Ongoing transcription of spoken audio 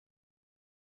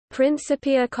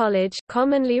Principia College,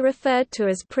 commonly referred to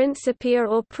as Principia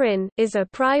or Prin, is a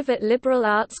private liberal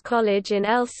arts college in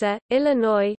Elsa,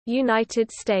 Illinois, United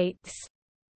States.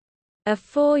 A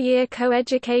four-year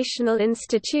coeducational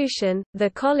institution, the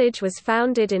college was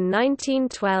founded in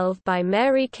 1912 by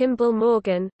Mary Kimball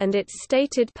Morgan, and its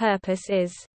stated purpose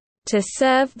is, "to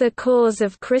serve the cause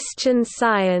of Christian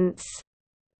Science."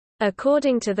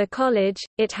 According to the college,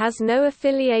 it has no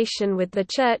affiliation with the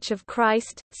Church of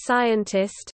Christ,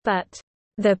 Scientist, but,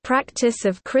 "the practice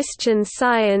of Christian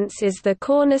Science is the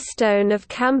cornerstone of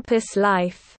campus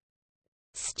life."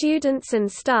 Students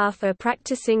and staff are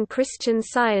practicing Christian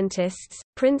Scientists.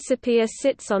 Principia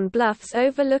sits on bluffs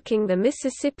overlooking the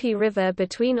Mississippi River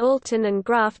between Alton and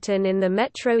Grafton in the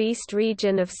Metro East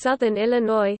region of southern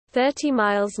Illinois, 30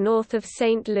 miles north of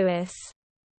St. Louis.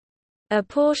 A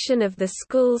portion of the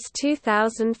school's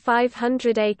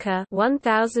 2,500-acre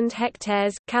 (1,000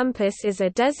 hectares) campus is a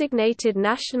designated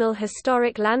National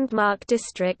Historic Landmark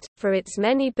District, for its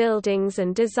many buildings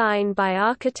and design by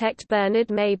architect Bernard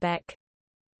Maybeck.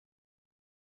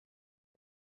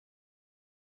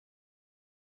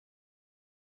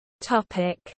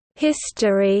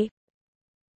 History.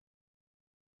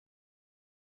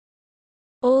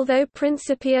 Although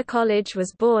Principia College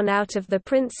was born out of the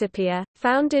Principia,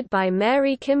 founded by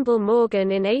Mary Kimball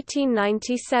Morgan in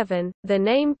 1897, the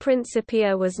name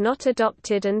Principia was not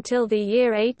adopted until the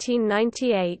year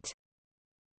 1898.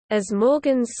 As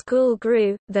Morgan's school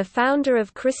grew, the founder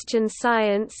of Christian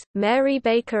Science, Mary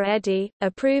Baker Eddy,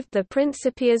 approved the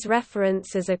Principia's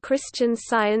reference as a Christian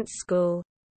Science school.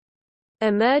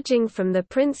 Emerging from the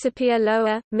Principia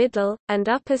lower, middle, and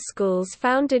upper schools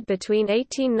founded between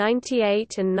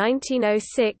 1898 and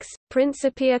 1906,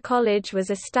 Principia College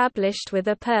was established with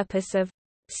a purpose of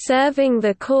serving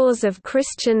the cause of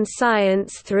Christian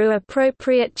Science through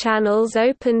appropriate channels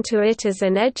open to it as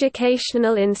an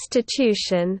educational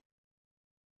institution.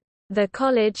 The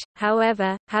college,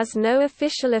 however, has no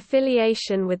official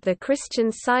affiliation with the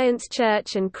Christian Science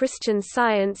Church, and Christian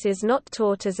Science is not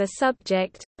taught as a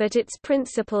subject, but its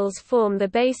principles form the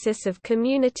basis of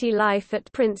community life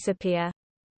at Principia.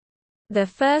 The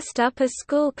first upper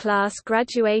school class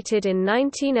graduated in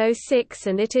 1906,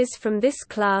 and it is from this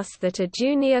class that a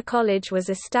junior college was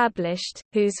established,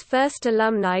 whose first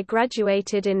alumni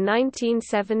graduated in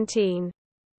 1917.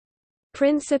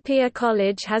 Principia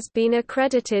College has been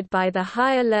accredited by the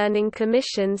Higher Learning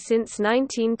Commission since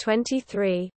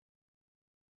 1923.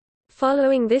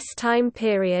 Following this time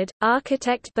period,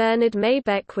 architect Bernard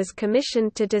Maybeck was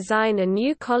commissioned to design a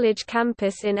new college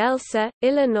campus in Elsa,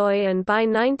 Illinois, and by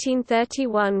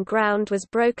 1931 ground was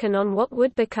broken on what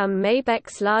would become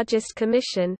Maybeck's largest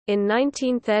commission. In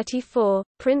 1934,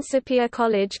 Principia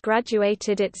College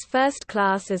graduated its first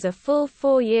class as a full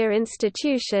four-year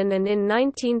institution, and in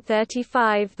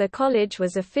 1935 the college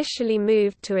was officially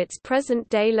moved to its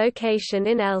present-day location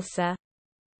in Elsa.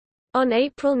 On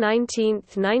April 19,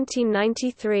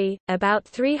 1993, about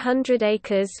 300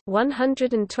 acres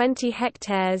 (120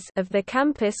 hectares) of the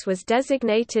campus was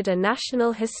designated a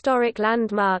National Historic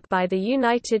Landmark by the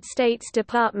United States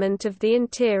Department of the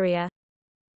Interior.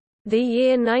 The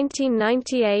year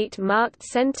 1998 marked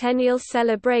centennial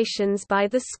celebrations by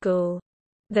the school.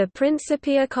 The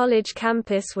Principia College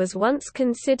campus was once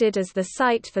considered as the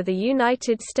site for the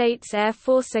United States Air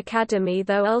Force Academy,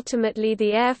 though ultimately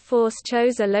the Air Force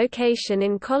chose a location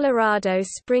in Colorado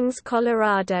Springs,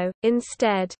 Colorado,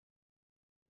 instead.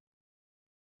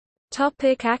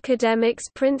 Academics.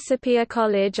 Principia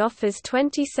College offers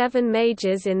 27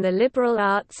 majors in the liberal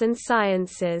arts and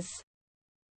sciences.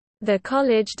 The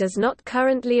college does not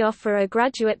currently offer a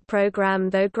graduate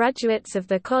program, though graduates of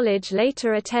the college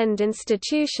later attend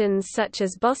institutions such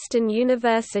as Boston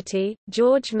University,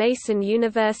 George Mason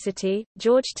University,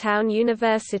 Georgetown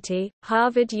University,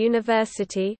 Harvard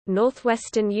University,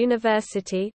 Northwestern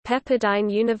University,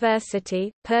 Pepperdine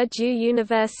University, Purdue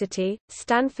University,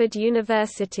 Stanford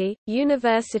University,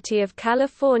 University of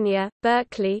California,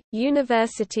 Berkeley,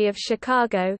 University of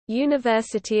Chicago,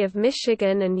 University of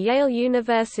Michigan, and Yale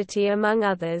University, among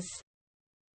others.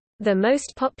 The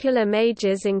most popular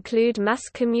majors include mass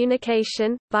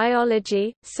communication,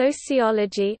 biology,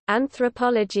 sociology,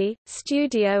 anthropology,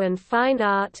 studio and fine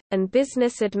art, and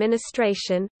business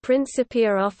administration.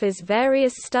 Principia offers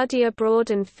various study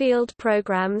abroad and field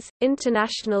programs,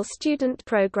 international student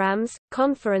programs,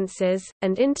 conferences,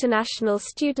 and international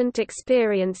student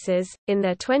experiences. In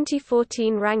their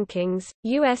 2014 rankings,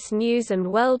 U.S. News &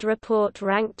 World Report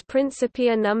ranked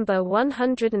Principia number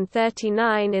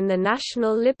 139 in the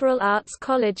National Liberal Arts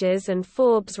Colleges, and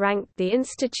Forbes ranked the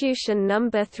institution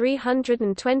number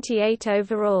 328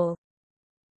 overall.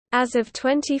 As of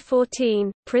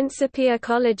 2014, Principia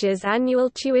College's annual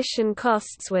tuition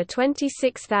costs were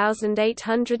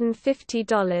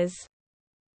 $26,850.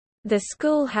 The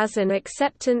school has an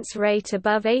acceptance rate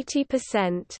above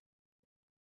 80%.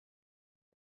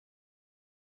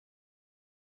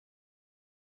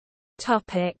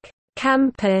 Topic: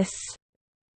 Campus.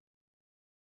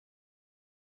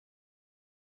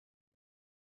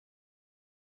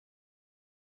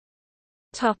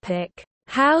 Topic: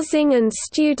 Housing and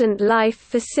student life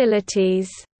facilities.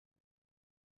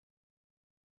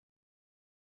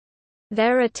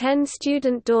 There are 10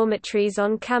 student dormitories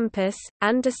on campus: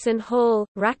 Anderson Hall,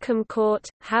 Rackham Court,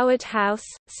 Howard House,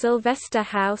 Sylvester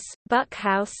House, Buck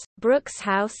House, Brooks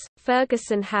House,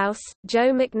 Ferguson House,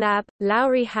 Joe McNabb,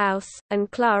 Lowry House,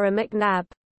 and Clara McNabb.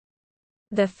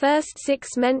 The first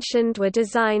 6 mentioned were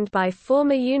designed by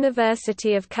former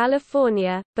University of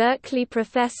California, Berkeley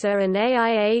professor and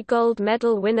AIA Gold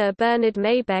Medal winner Bernard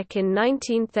Maybeck in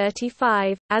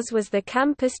 1935, as was the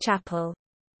campus chapel.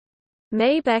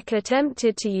 Maybeck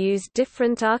attempted to use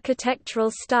different architectural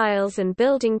styles and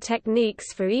building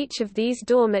techniques for each of these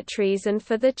dormitories and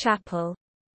for the chapel.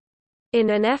 In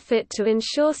an effort to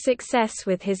ensure success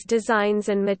with his designs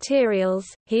and materials,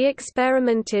 he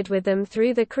experimented with them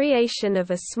through the creation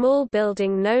of a small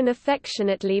building known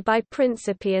affectionately by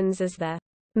Principians as the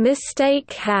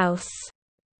Mistake House.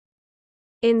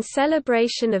 In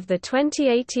celebration of the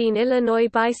 2018 Illinois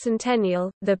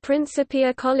Bicentennial, the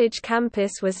Principia College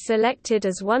campus was selected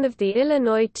as one of the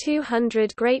Illinois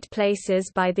 200 Great Places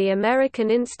by the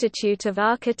American Institute of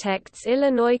Architects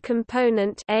Illinois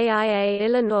Component AIA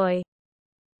Illinois.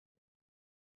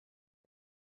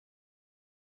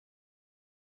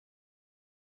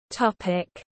 Topic: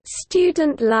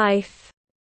 Student life.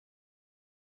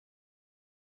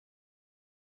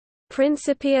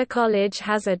 Principia College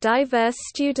has a diverse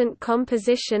student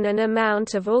composition and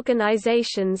amount of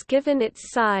organizations given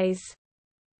its size.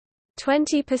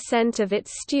 20% of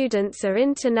its students are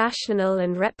international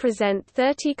and represent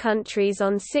 30 countries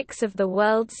on 6 of the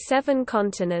world's 7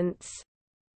 continents.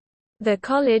 The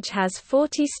college has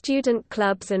 40 student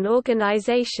clubs and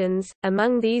organizations,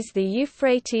 among these the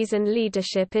Euphrates and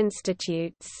Leadership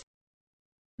Institutes.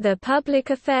 The Public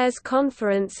Affairs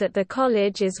Conference at the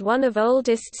college is one of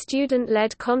oldest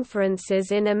student-led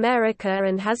conferences in America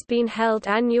and has been held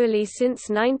annually since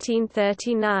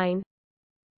 1939.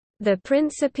 The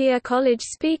Principia College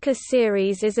Speaker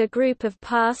Series is a group of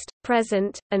past,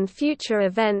 present, and future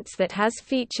events that has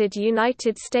featured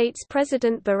United States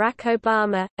President Barack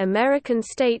Obama, American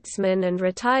statesman and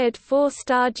retired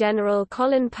 4-star General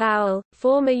Colin Powell,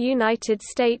 former United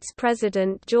States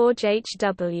President George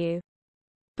H.W.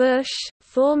 Bush,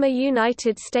 former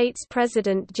United States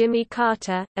President Jimmy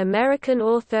Carter, American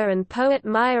author and poet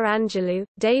Maya Angelou,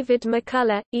 David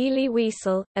McCullough, Elie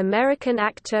Wiesel, American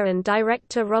actor and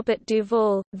director Robert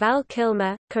Duvall, Val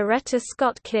Kilmer, Coretta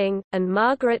Scott King, and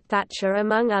Margaret Thatcher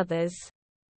among others.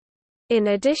 In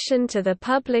addition to the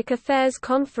Public Affairs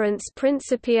Conference,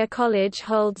 Principia College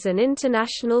holds an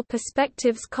International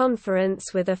Perspectives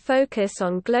Conference with a focus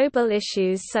on global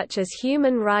issues such as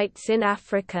human rights in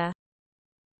Africa.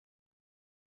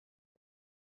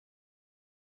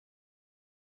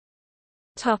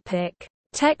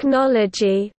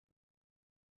 Technology.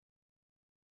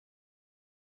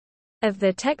 Of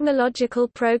the technological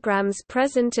programs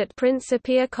present at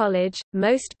Principia College,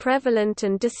 most prevalent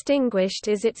and distinguished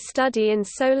is its study in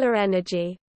solar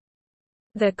energy.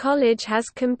 The college has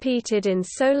competed in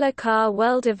Solar Car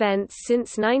World events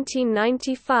since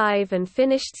 1995 and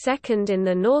finished second in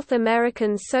the North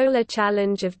American Solar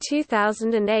Challenge of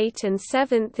 2008 and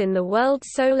 7th in the World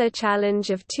Solar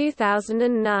Challenge of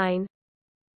 2009.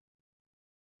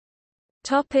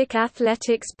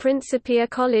 Athletics. Principia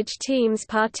College teams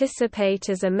participate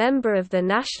as a member of the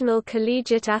National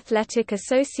Collegiate Athletic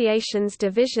Association's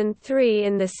Division III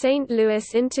in the St.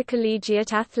 Louis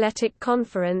Intercollegiate Athletic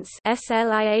Conference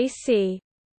 (SLIAC).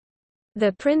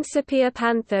 The Principia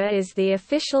Panther is the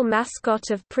official mascot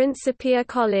of Principia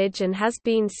College and has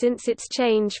been since its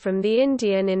change from the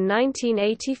Indian in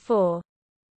 1984.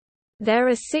 There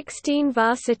are 16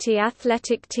 varsity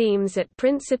athletic teams at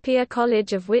Principia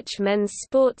College, of which men's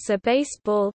sports are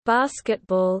baseball,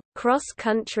 basketball,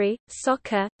 cross-country,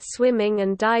 soccer, swimming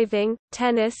and diving,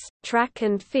 tennis, track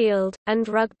and field, and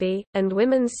rugby, and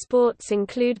women's sports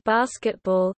include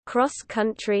basketball,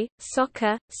 cross-country,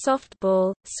 soccer,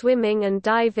 softball, swimming and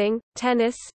diving,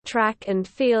 tennis, track and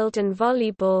field and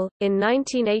volleyball. In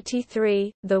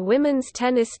 1983, the women's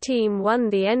tennis team won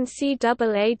the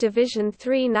NCAA Division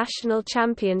III National National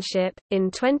Championship. In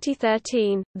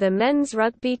 2013, the men's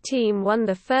rugby team won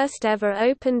the first ever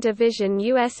Open Division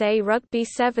USA Rugby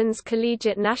Sevens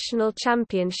Collegiate National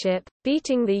Championship,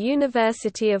 beating the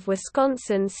University of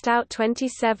Wisconsin Stout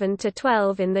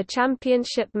 27-12 in the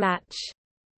championship match.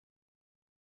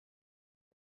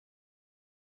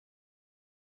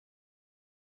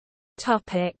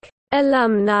 Topic: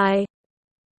 Alumni.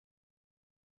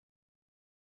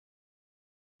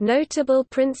 Notable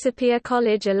Principia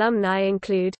College alumni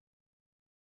include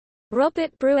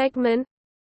Robert Brueggemann,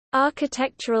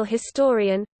 architectural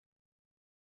historian;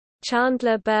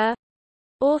 Chandler Burr,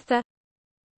 author;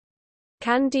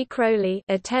 Candy Crowley,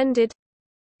 attended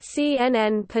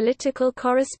CNN political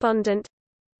correspondent;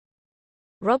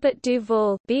 Robert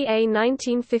Duvall, BA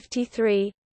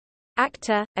 1953,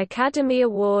 actor, Academy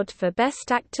Award for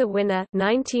Best Actor winner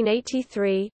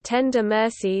 1983, Tender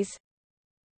Mercies;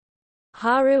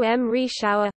 Haru M.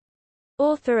 Reischauer,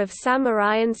 author of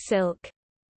Samurai and Silk;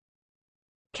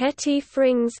 Ketty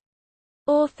Frings,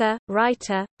 author,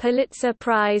 writer, Pulitzer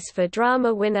Prize for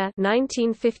Drama winner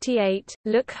 1958,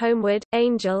 Look Homeward,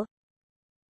 Angel;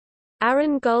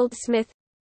 Aaron Goldsmith,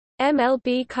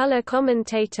 MLB color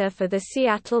commentator for the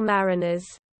Seattle Mariners.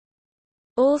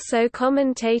 Also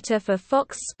commentator for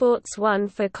Fox Sports 1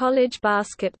 for college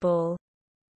basketball.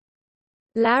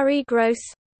 Larry Gross,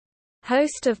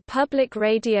 host of public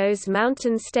radio's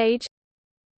Mountain Stage.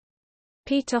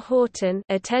 Peter Horton,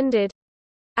 attended,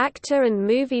 actor and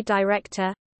movie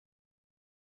director.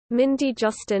 Mindy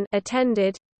Jostin,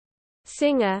 attended,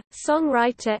 singer,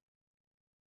 songwriter.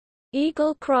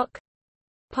 Eagle Crock,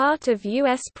 part of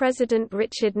U.S. President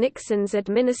Richard Nixon's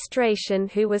administration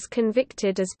who was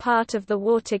convicted as part of the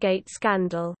Watergate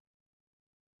scandal.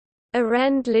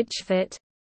 Arend Lidgefit,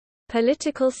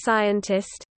 political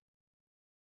scientist.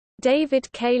 David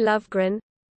K. Lovegren,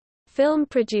 film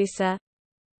producer.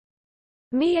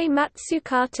 Mie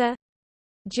Matsukata,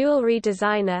 jewelry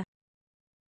designer.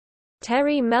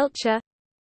 Terry Melcher,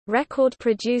 record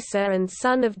producer and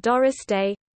son of Doris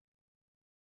Day.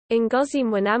 Ngozi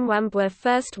Mwanamwambwa,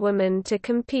 first woman to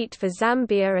compete for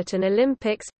Zambia at an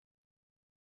Olympics.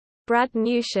 Brad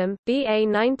Newsham, BA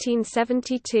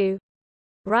 1972,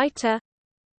 writer.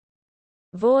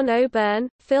 Vaughn O'Byrne,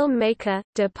 filmmaker,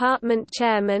 department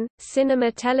chairman,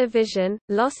 cinema television,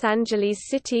 Los Angeles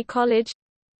City College.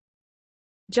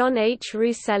 John H.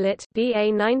 Rousselet,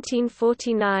 BA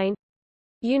 1949,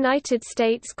 United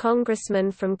States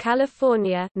Congressman from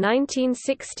California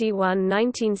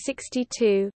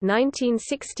 1961–1962,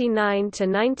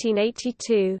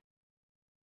 1969–1982.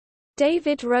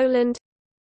 David Rowland,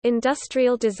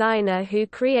 industrial designer who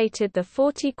created the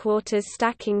 40 quarters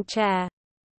stacking chair.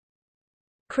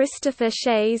 Christopher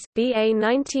Shays, BA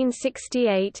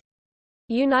 1968,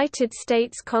 United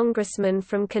States Congressman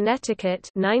from Connecticut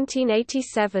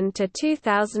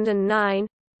 1987–2009.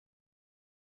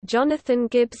 Jonathan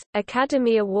Gibbs,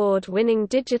 Academy Award-winning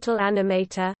digital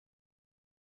animator.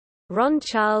 Ron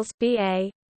Charles,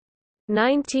 B.A.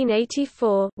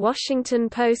 1984, Washington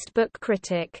Post book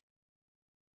critic.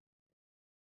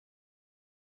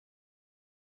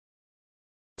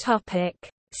 Topic.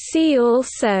 See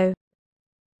also: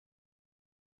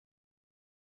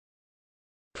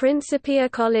 Principia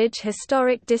College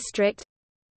Historic District,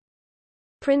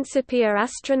 Principia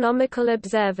Astronomical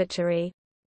Observatory.